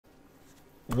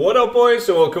What up, boys?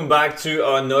 So welcome back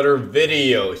to another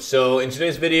video. So in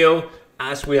today's video,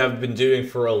 as we have been doing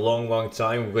for a long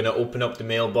time, we're going to open up the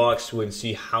mailbox and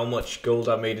see how much gold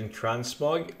I made in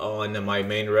transmog on my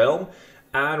main realm,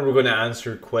 and we're going to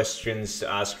answer questions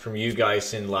asked from you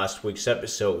guys in last week's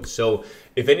episode. So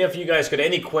if any of you guys got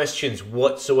any questions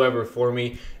whatsoever for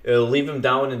me, leave them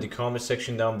down in the comment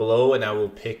section down below, and I will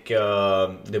pick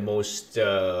the most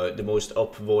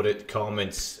upvoted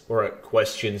comments or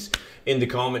questions in the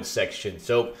comment section.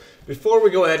 So before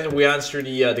we go ahead and we answer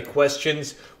the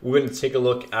questions, we're going to take a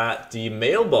look at the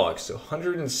mailbox. So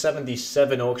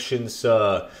 177 auctions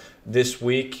this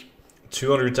week.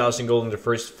 200,000 gold in the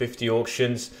first 50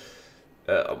 auctions.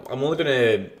 I'm only going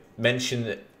to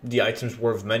mention the items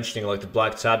worth mentioning, like the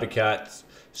Black Tabbycat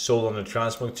sold on the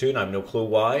Transmog tune. I have no clue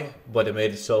why, but it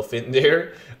made itself in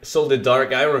there. Sold the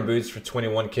Dark Iron Boots for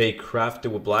 21k,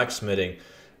 crafted with blacksmithing.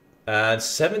 And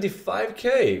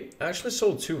 75k. I actually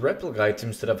sold two replica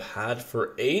items that I've had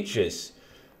for ages.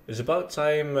 It's about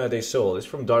time they sold. It's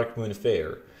from Dark Moon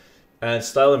Fair. And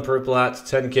Style and Purple Hat,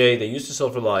 10k. They used to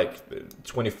sell for like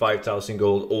 25,000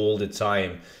 gold all the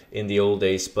time in the old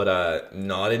days, but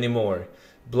not anymore.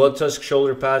 Blood Tusk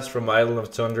shoulder pads from Island of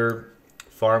Thunder,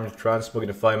 farmed Transmog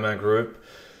in a 5-man group.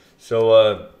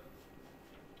 So,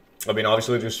 I mean,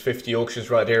 obviously there's 50 auctions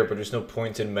right here, but there's no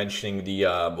point in mentioning the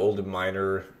older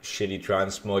minor shitty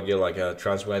Transmog, like a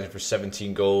Transmog item for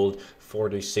 17 gold,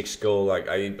 46 gold. Like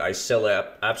I sell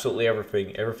absolutely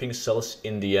everything. Everything sells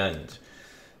in the end.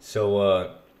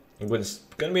 So it's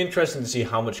going to be interesting to see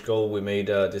how much gold we made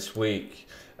this week.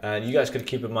 And you guys could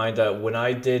keep in mind that when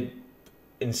I did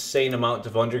insane amount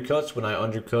of undercuts, when I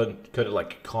cut it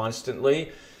like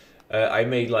constantly, I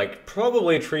made like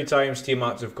probably 3 times the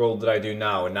amount of gold that I do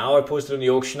now. And now I post it on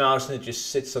the auction house and it just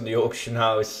sits on the auction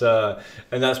house. And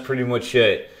that's pretty much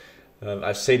it.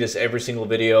 I say this every single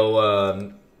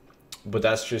video. But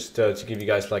that's just to give you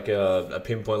guys like a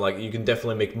pinpoint. Like, you can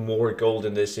definitely make more gold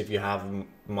in this if you have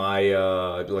my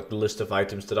like the list of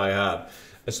items that I have,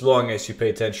 as long as you pay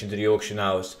attention to the auction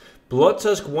house. Blood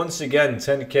Tusk once again,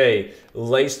 10k.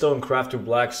 Laystone Crafter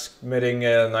Blacksmithing,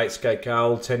 Night Sky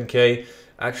Cowl, 10k.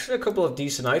 Actually, a couple of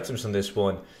decent items on this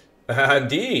one.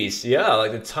 And these, yeah,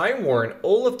 like the Time Worn.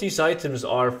 All of these items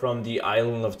are from the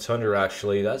Island of Thunder.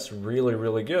 Actually, that's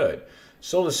really good.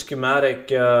 Sold a schematic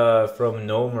from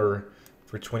Nomer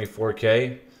for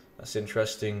 24k. That's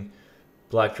interesting.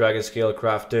 Black Dragon Scale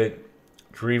crafted.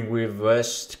 Dreamweave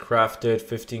Vest crafted,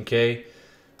 15k.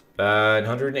 And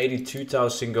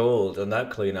 182,000 gold on that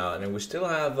clean out. And we still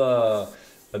have a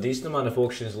decent amount of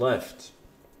auctions left.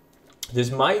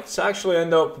 This might actually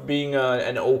end up being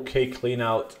an okay clean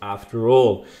out after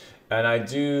all. And I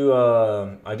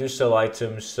do sell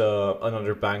items on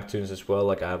other bank tunes as well.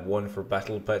 Like I have one for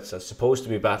battle pets that's supposed to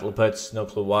be battle pets. No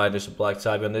clue why. There's a black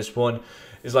tab on this one.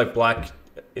 It's like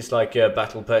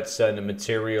battle pets and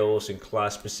materials and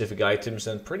class specific items,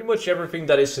 and pretty much everything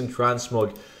that is in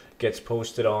Transmog gets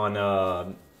posted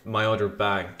on my other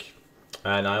bank.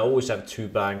 And I always have 2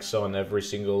 banks on every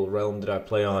single realm that I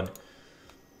play on.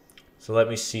 So let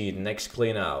me see, next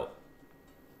clean out.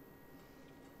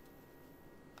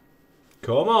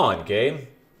 Come on, game.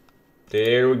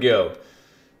 There we go.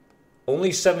 Only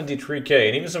 73k,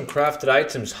 and even some crafted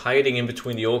items hiding in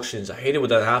between the auctions. I hate it when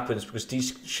that happens, because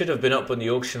these should have been up on the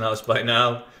auction house by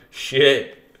now.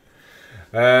 Shit.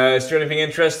 Is there anything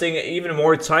interesting? Even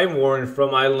more Time Worn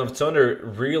from Island of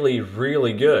Thunder. Really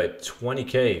good.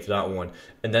 20k for that one.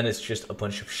 And then it's just a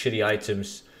bunch of shitty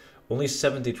items. Only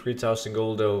 73,000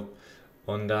 gold though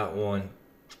on that one.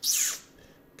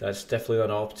 That's definitely not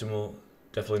optimal.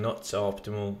 Definitely not so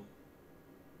optimal.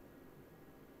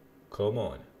 Come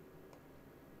on.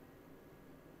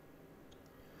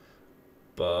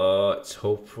 But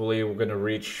hopefully we're gonna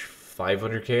reach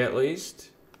 500k at least.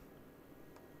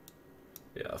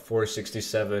 Yeah,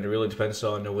 467. It really depends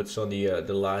on what's on the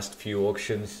last few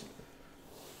auctions.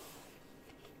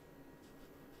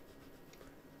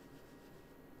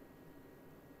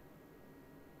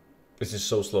 This is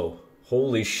so slow.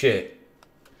 Holy shit.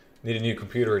 Need a new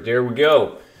computer. There we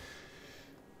go.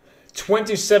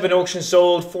 27 auctions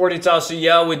sold, 40,000.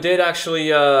 Yeah, we did actually,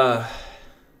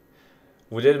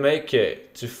 we did make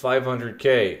it to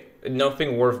 500k.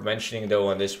 Nothing worth mentioning though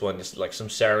on this one. It's like some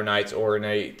Saranites,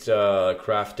 Ornate,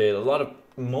 crafted. A lot of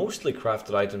mostly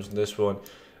crafted items in this one.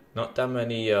 Not that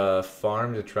many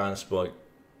farmed Transmog.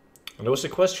 And there was a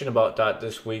question about that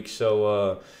this week,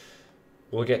 so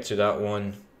we'll get to that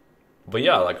one. But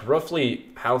yeah, like roughly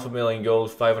 500,000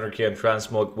 gold, 500k on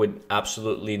Transmog with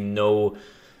absolutely no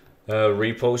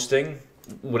reposting.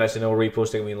 When I say no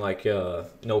reposting, I mean like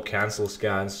no cancel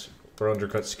scans for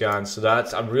undercut scans. So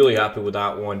I'm really happy with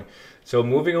that one. So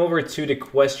moving over to the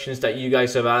questions that you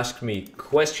guys have asked me.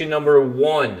 Question number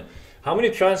 1. How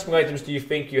many transmog items do you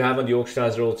think you have on the auction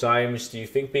house at all times? Do you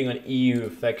think being on EU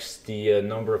affects the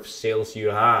number of sales you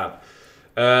have?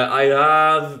 I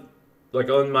have, like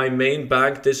on my main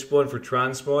bank, this one for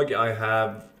transmog, I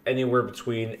have anywhere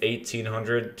between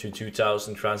 1,800 to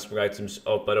 2,000 transmog items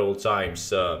up at all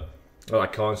times.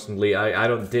 Like constantly, I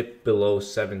don't dip below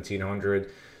 1,700.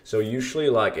 So usually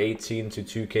like 18 to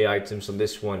 2k items on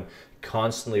this one,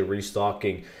 constantly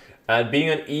restocking. And being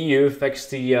an EU affects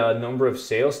the number of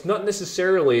sales. Not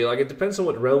necessarily, like it depends on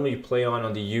what realm you play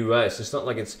on the US. It's not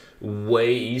like it's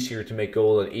way easier to make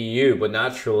gold on EU, but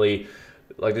naturally,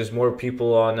 like there's more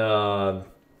people on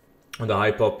the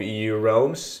high pop EU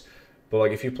realms. But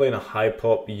like if you play in a high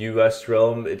pop US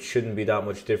realm, it shouldn't be that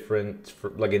much different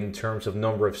for, like in terms of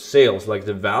number of sales. Like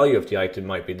the value of the item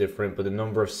might be different, but the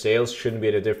number of sales shouldn't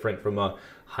be that different from a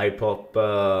high pop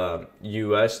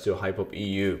US to a high pop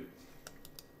EU.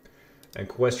 And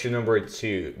question number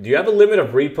 2. Do you have a limit of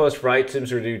reposts for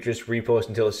items, or do you just repost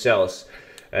until it sells?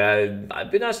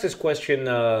 I've been asked this question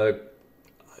well,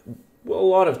 a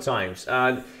lot of times.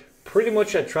 And pretty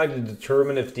much I try to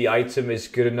determine if the item is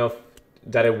good enough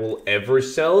that it will ever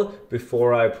sell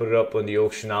before I put it up on the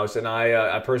auction house. And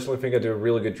I personally think I do a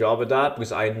really good job at that,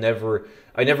 because I never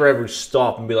ever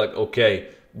stop and be like, okay,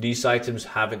 these items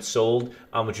haven't sold,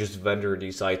 I'm gonna just vendor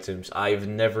these items. I've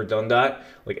never done that.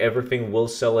 Like everything will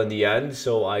sell in the end,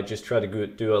 so I just try to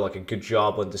do a good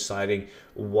job on deciding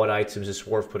what items is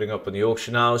worth putting up on the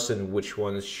auction house and which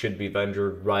ones should be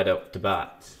vendored right off the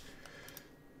bat.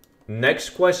 Next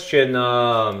question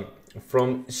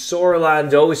from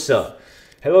Sorlandosa.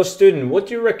 Hello Studen, what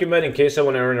do you recommend in case I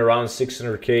want to earn around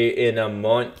 600k in a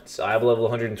month? I have a level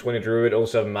 120 druid,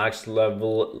 also have max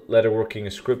level leatherworking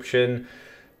inscription.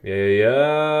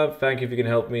 Yeah. Thank you if you can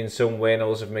help me in some way, and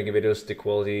also for making videos.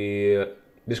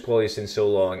 This quality is in so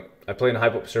long. I play in a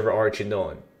hype-up server Arch and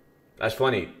Dawn. That's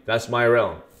funny. That's my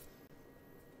realm.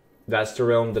 That's the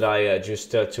realm that I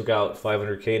just took out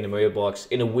 500k in the mailbox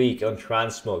in a week on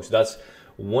transmog. So that's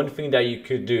one thing that you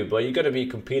could do, but you got to be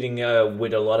competing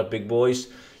with a lot of big boys.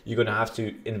 You're gonna have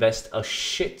to invest a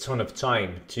shit ton of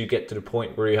time to get to the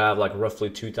point where you have like roughly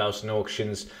 2,000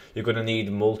 auctions. You're gonna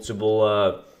need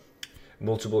multiple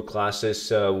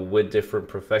classes with different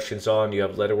professions on. You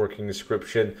have leatherworking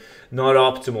description. Not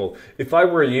optimal. If I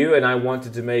were you and I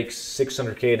wanted to make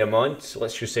 600k in a month,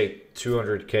 let's just say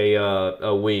 200k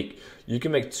a week, you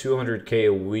can make 200k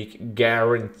a week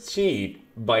guaranteed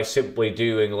by simply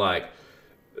doing like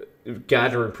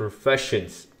gathering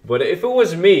professions. But if it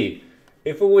was me,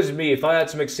 if I had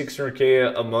to make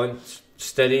 600k a month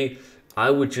steady,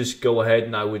 I would just go ahead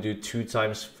and I would do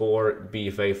 2x4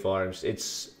 BFA farms.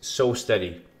 It's so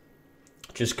steady.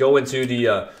 Just go into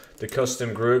the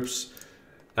custom groups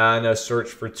and search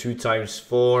for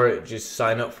 2x4. Just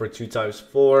sign up for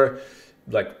 2x4.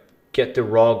 Like get the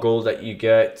raw gold that you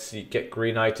get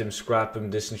green items, scrap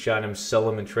them, disenchant them, sell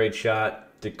them in trade chat.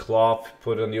 The cloth,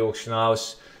 put it on the auction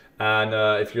house. And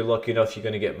if you're lucky enough, you're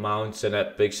going to get mounts and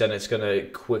epics, and it's going to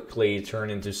quickly turn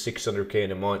into 600k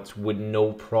in a month with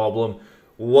no problem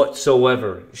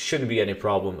whatsoever. Shouldn't be any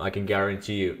problem, I can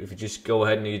guarantee you. If you just go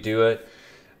ahead and you do it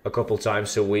a couple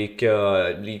times a week,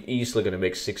 you're easily going to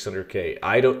make 600k.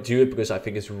 I don't do it because I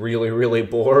think it's really, really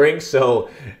boring,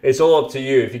 so it's all up to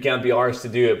you if you can't be arsed to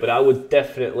do it. But I would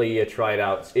definitely try it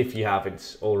out if you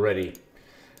haven't already.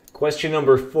 Question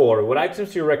number 4. What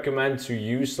items do you recommend to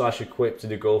use / equip to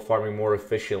do gold farming more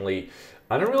efficiently?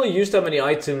 I don't really use that many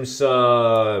items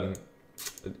or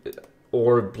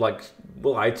like,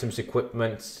 well, items,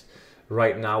 equipment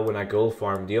right now when I gold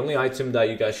farm. The only item that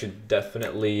you guys should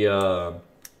definitely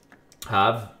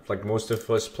have, like most of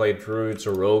us play druids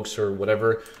or rogues or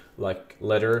whatever, like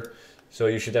leather. So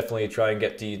you should definitely try and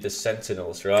get the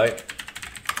sentinels, right?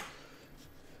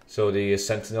 So the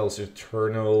Sentinel's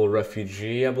Eternal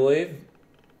Refugee, I believe.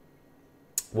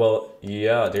 Well,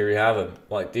 yeah, there you have them.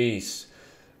 Like these.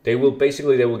 They will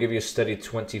give you a steady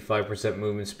 25%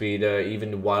 movement speed,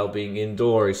 even while being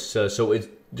indoors. So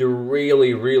they're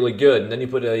really, really good. And then you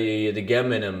put the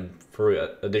gem in them for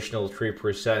additional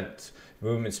 3%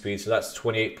 movement speed. So that's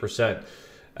 28%.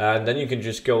 And then you can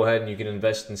just go ahead and you can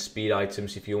invest in speed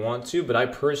items if you want to. But I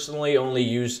personally only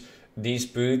use these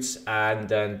boots and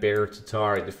then Bear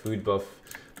Tatar, the food buff.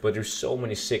 But there's so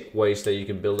many sick ways that you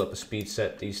can build up a speed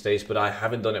set these days, but I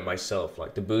haven't done it myself.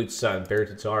 Like the boots and Bear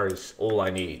Tatar is all I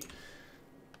need.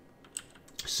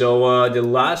 So the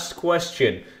last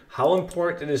question, how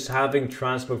important is having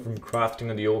transmog from crafting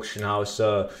on the auction house?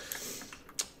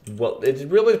 well, it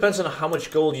really depends on how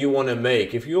much gold you want to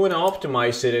make. If you want to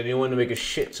optimize it and you want to make a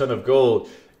shit ton of gold,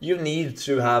 you need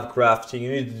to have crafting.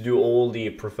 You need to do all the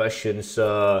professions.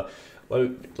 Like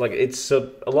it's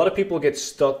a lot of people get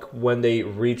stuck when they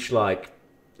reach like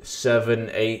 7,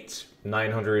 8,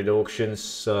 900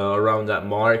 auctions around that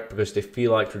mark, because they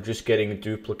feel like they're just getting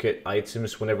duplicate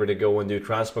items whenever they go and do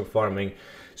transmog farming.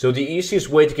 So the easiest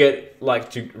way to get, like,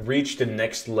 to reach the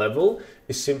next level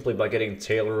is simply by getting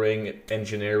tailoring,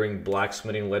 engineering,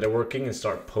 blacksmithing, leatherworking, and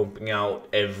start pumping out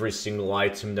every single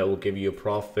item that will give you a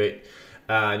profit.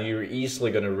 And you're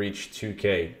easily going to reach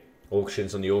 2k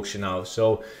auctions on the auction house.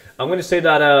 So I'm going to say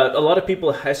that a lot of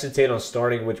people hesitate on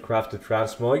starting with crafted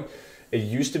transmog. It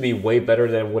used to be way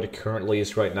better than what it currently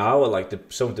is right now. Like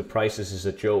some of the prices is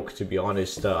a joke, to be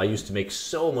honest. I used to make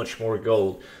so much more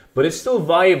gold, but it's still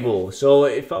viable. So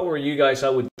if I were you guys, I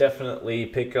would definitely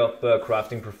pick up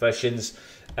crafting professions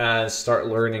and start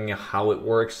learning how it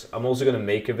works. I'm also going to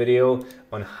make a video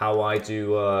on how I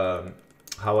do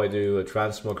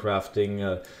transmog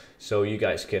crafting, so you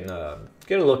guys can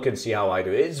get a look and see how I do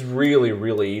it. It's really,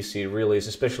 really easy. It really is,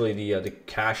 especially the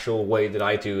casual way that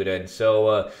I do it in.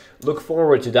 So look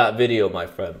forward to that video, my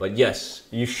friend. But yes,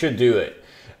 you should do it.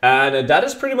 And that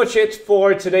is pretty much it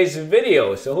for today's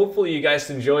video. So hopefully you guys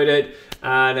enjoyed it.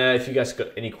 And if you guys got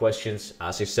any questions,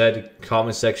 as I said,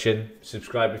 comment section,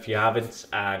 subscribe if you haven't,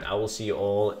 and I will see you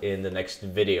all in the next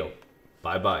video.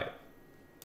 Bye bye.